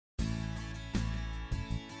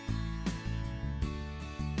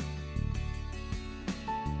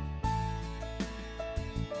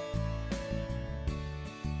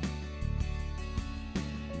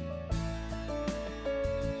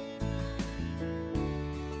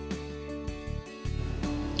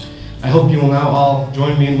I hope you will now all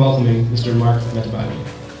join me in welcoming Mr. Mark Mathabane.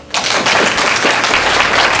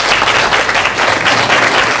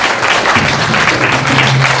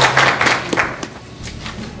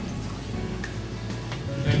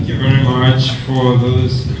 Thank you very much for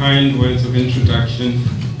those kind words of introduction.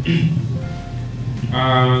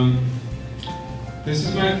 This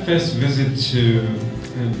is my first visit to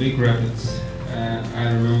Big Rapids.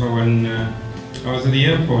 I remember when I was at the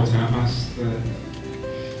airport, I asked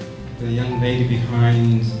the young lady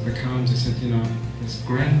behind the counter, said, you know, there's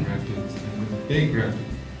Grand Rapids and Big Rapids.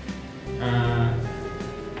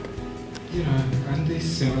 You know, aren't they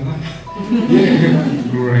similar?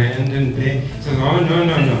 Grand and big. She said, oh, no.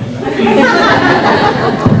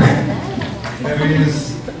 There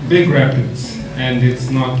is Big Rapids, and it's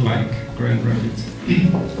not like Grand Rapids.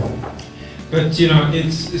 But you know,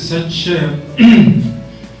 it's such a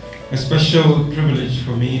special privilege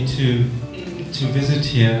for me to visit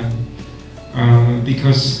here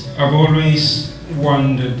because I've always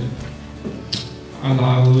wondered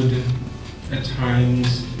aloud at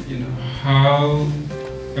times, you know, how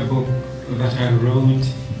a book that I wrote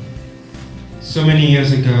so many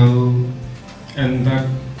years ago and that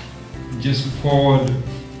just poured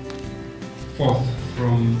forth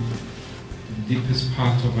from the deepest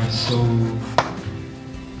part of my soul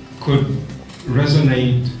could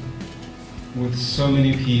resonate with so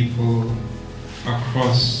many people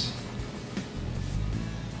across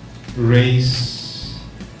race,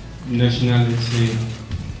 nationality,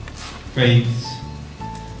 faith,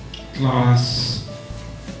 class,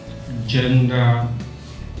 gender,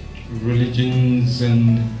 religions,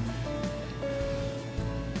 and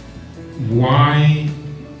why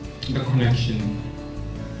the connection.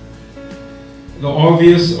 The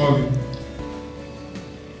obvious of it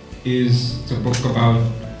is a book about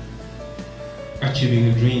achieving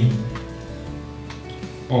a dream,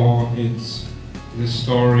 or it's the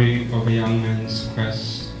story of a young man's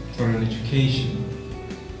quest for an education,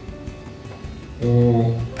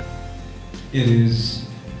 or it is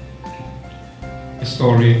a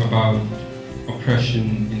story about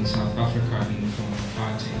oppression in South Africa in the form of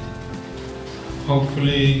apartheid.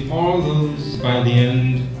 Hopefully all those by the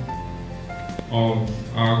end of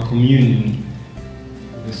our communion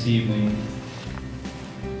this evening,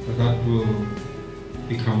 that will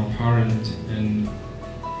become apparent and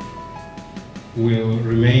will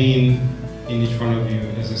remain in each one of you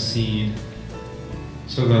as a seed,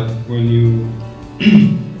 so that when you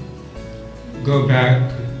go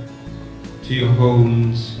back to your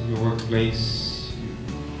homes, your workplace,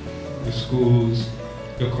 your schools,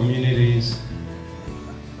 your communities,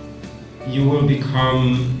 you will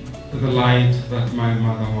become the light that my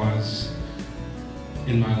mother was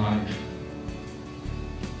in my life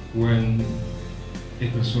when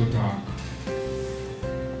it was so dark.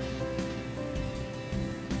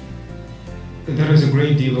 There is a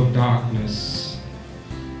great deal of darkness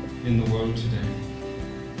in the world today.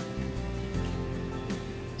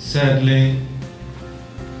 Sadly,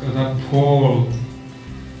 that pall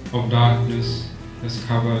of darkness has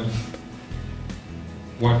covered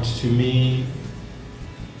what to me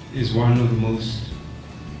is one of the most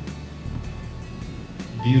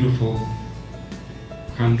beautiful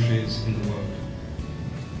countries in the world.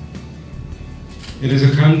 It is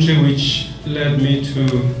a country which led me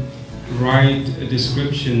to write a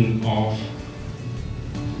description of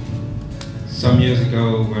some years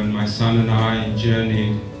ago when my son and I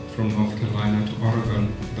journeyed from North Carolina to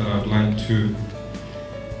Oregon, that I'd like to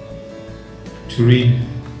read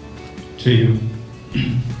to you.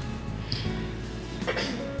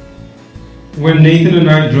 When Nathan and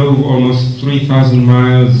I drove almost 3,000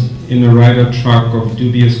 miles in a Ryder truck of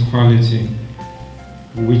dubious quality,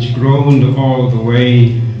 which groaned all the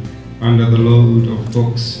way under the load of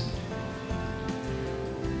books,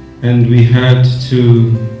 and we had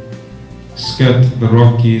to skirt the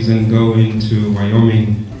Rockies and go into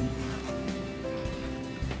Wyoming.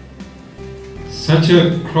 Such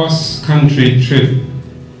a cross-country trip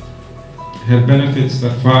had benefits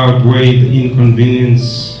that far outweigh the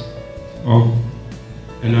inconvenience of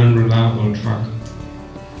an unreliable truck.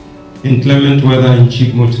 Inclement weather and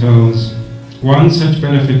cheap motels. One such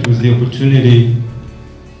benefit was the opportunity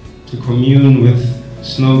to commune with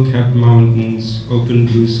snow-capped mountains, open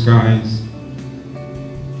blue skies,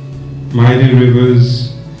 mighty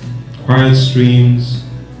rivers, quiet streams,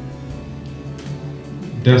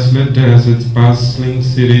 desolate deserts, bustling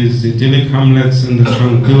cities, idyllic hamlets, and the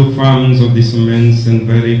tranquil farms of this immense and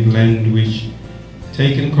varied land which,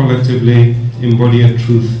 taken collectively, embody a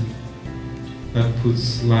truth that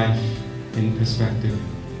puts life in perspective.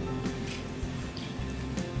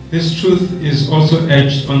 This truth is also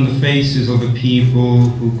etched on the faces of the people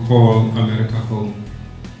who call America home.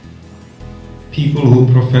 People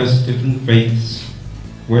who profess different faiths,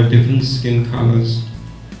 wear different skin colors,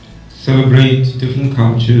 celebrate different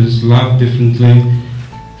cultures, love differently,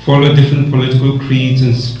 follow different political creeds,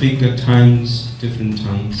 and speak at times different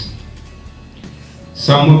tongues.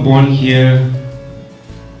 Some were born here,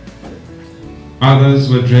 others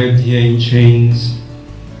were dragged here in chains,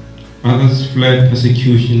 others fled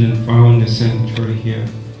persecution and found a sanctuary here.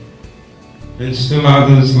 And still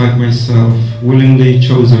others, like myself, willingly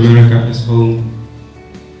chose America as home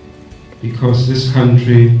because this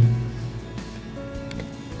country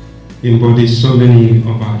embodies so many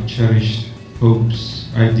of our cherished hopes,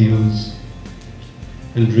 ideals,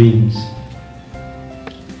 and dreams.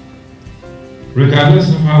 Regardless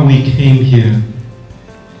of how we came here,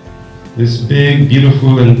 this big,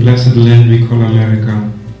 beautiful, and blessed land we call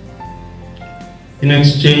America, in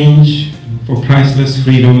exchange for priceless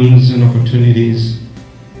freedoms and opportunities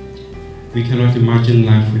we cannot imagine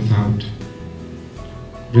life without,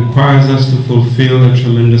 requires us to fulfill a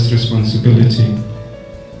tremendous responsibility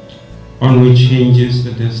on which hinges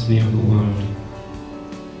the destiny of the world.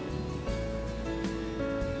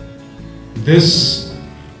 This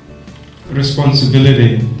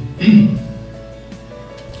responsibility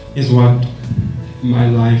is what my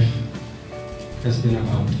life has been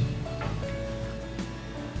about.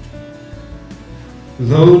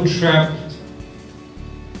 Though trapped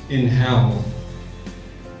in hell,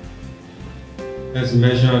 as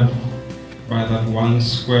measured by that 1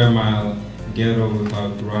 square mile ghetto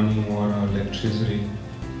without running water or electricity,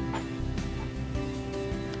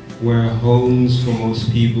 where homes for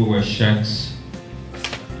most people were shacks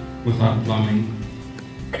without plumbing,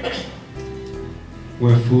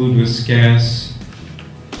 where food was scarce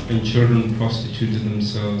and children prostituted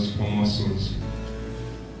themselves for morsels,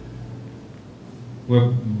 where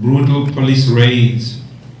brutal police raids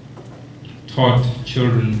taught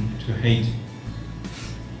children to hate.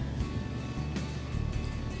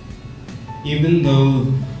 Even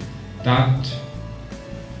though that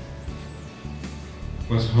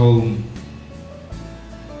was home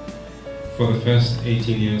for the first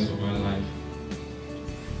 18 years of my life,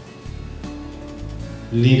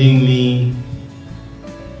 leading me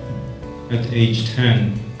at age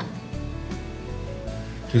 10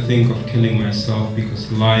 to think of killing myself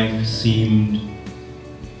because life seemed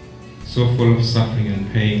so full of suffering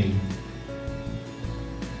and pain.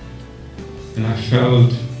 And I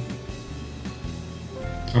felt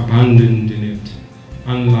abandoned in it,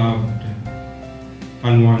 unloved,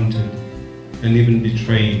 unwanted, and even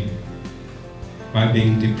betrayed by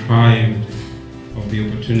being deprived of the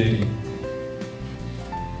opportunity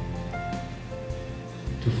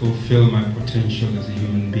to fulfill my potential as a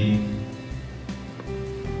human being.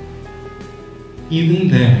 Even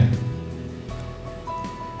there,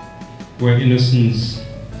 where innocence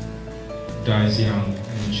dies young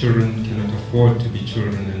and children cannot afford to be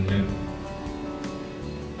children and live,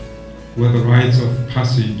 where the rites of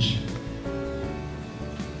passage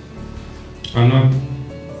are not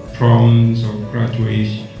proms or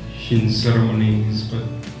graduation ceremonies, but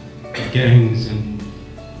gangs and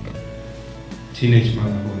teenage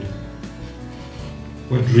motherhood,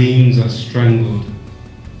 where dreams are strangled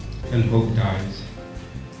and hope dies.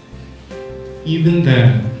 Even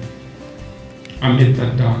there, amid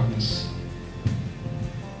that darkness,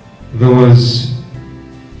 there was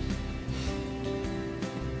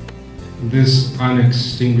this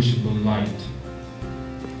unextinguishable light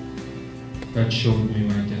that showed me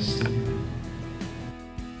my destiny.